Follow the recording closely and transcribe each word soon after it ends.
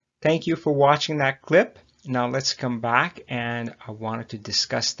Thank you for watching that clip. Now let's come back, and I wanted to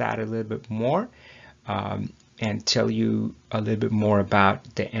discuss that a little bit more and tell you a little bit more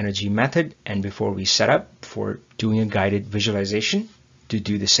about the energy method, and before we set up for doing a guided visualization to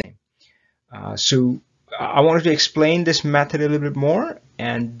do the same. So I wanted to explain this method a little bit more,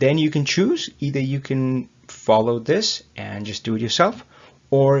 and then you can choose. Either you can follow this and just do it yourself,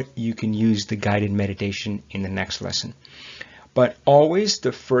 or you can use the guided meditation in the next lesson. But always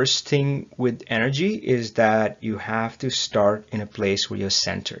the first thing with energy is that you have to start in a place where you're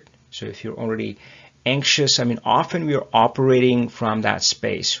centered. So if you're already anxious, I mean, often we are operating from that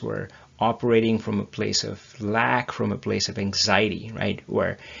space. We're operating from a place of lack, from a place of anxiety, right?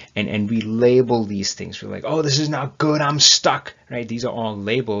 And we label these things. We're like, oh, this is not good, I'm stuck, right? These are all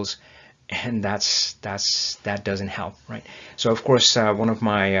labels, and that doesn't help, right? So of course, one of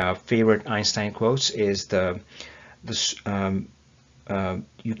my favorite Einstein quotes is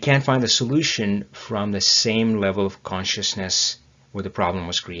you can't find the solution from the same level of consciousness where the problem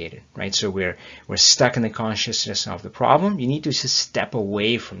was created, right? So we're stuck in the consciousness of the problem. You need to just step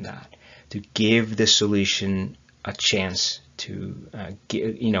away from that to give the solution a chance to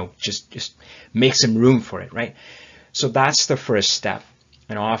just make some room for it, right? So that's the first step.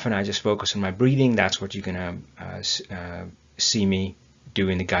 And often I just focus on my breathing. That's what you're gonna see me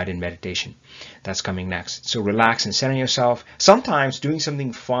doing the guided meditation. That's coming next. So relax and center yourself. Sometimes doing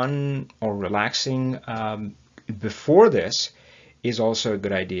something fun or relaxing before this is also a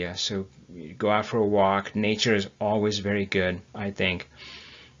good idea. So go out for a walk. Nature is always very good, I think.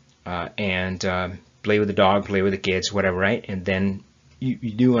 And play with the dog, play with the kids, whatever, right? And then you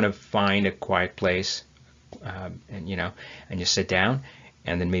do want to find a quiet place, and just sit down,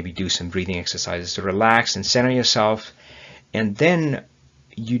 and then maybe do some breathing exercises to relax and center yourself. And then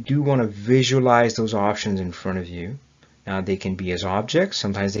you do want to visualize those options in front of you. Now they can be as objects,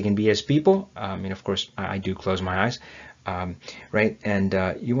 sometimes they can be as people. And of course I do close my eyes, right? And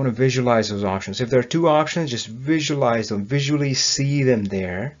you want to visualize those options. If there are two options, just visualize them, visually see them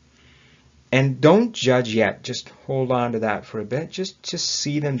there. And don't judge yet, just hold on to that for a bit. Just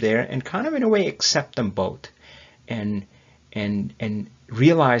see them there and kind of in a way accept them both, and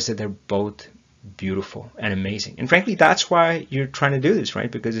realize that they're both beautiful and amazing. And frankly, that's why you're trying to do this,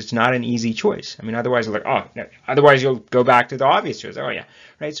 right? Because it's not an easy choice. I mean, otherwise you'll go back to the obvious choice. Oh yeah,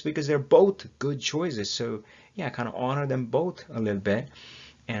 right? It's because they're both good choices. So yeah, kind of honor them both a little bit,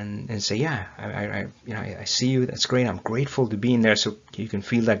 and say, yeah, I see you. That's great. I'm grateful to be in there. So you can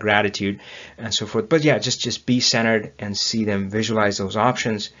feel that gratitude and so forth. But yeah, just be centered and see them, visualize those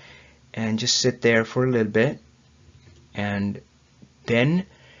options, and just sit there for a little bit. And then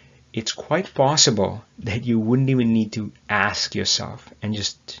it's quite possible that you wouldn't even need to ask yourself, and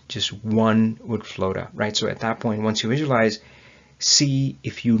just one would float up, right? So at that point, once you visualize, see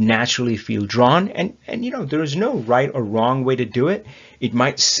if you naturally feel drawn, and there is no right or wrong way to do it. It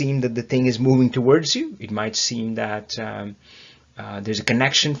might seem that the thing is moving towards you. It might seem that there's a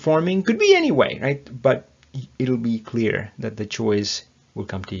connection forming. Could be any way, right? But it'll be clear that the choice will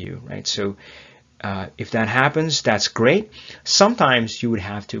come to you, right? So if that happens, that's great. Sometimes you would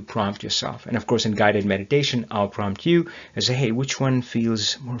have to prompt yourself. And of course, in guided meditation, I'll prompt you and say, hey, which one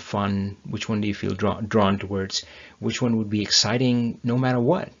feels more fun? Which one do you feel drawn towards? Which one would be exciting no matter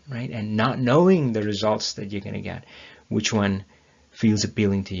what, right? And not knowing the results that you're going to get, which one feels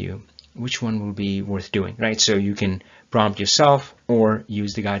appealing to you? Which one will be worth doing, right? So you can prompt yourself or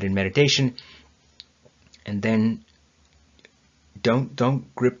use the guided meditation, and then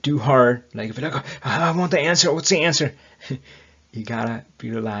don't grip too hard. Like if you're like, oh, I want the answer, what's the answer? You gotta be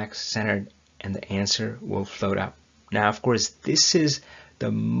relaxed, centered, and the answer will float up. Now, of course, this is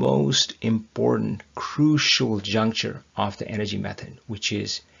the most important, crucial juncture of the energy method, which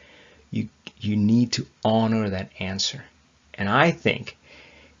is you need to honor that answer. And I think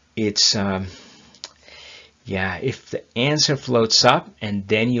it's if the answer floats up and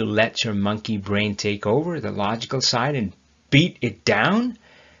then you let your monkey brain take over the logical side and beat it down,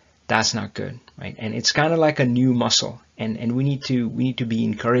 that's not good, right? And it's kind of like a new muscle, and we need to be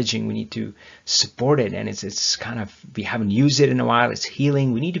encouraging. We need to support it, and it's kind of, we haven't used it in a while. It's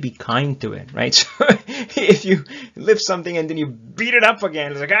healing. We need to be kind to it, right? So if you lift something and then you beat it up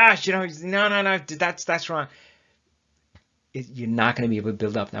again, it's like, gosh, no, that's wrong. You're not going to be able to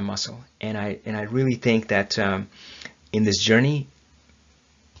build up that muscle. And I really think that in this journey,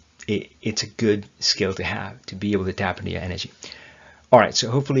 it's a good skill to have, to be able to tap into your energy. All right, so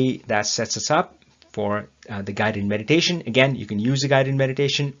hopefully that sets us up for the guided meditation. Again, you can use the guided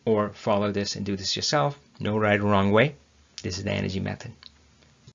meditation or follow this and do this yourself. No right or wrong way. This is the energy method.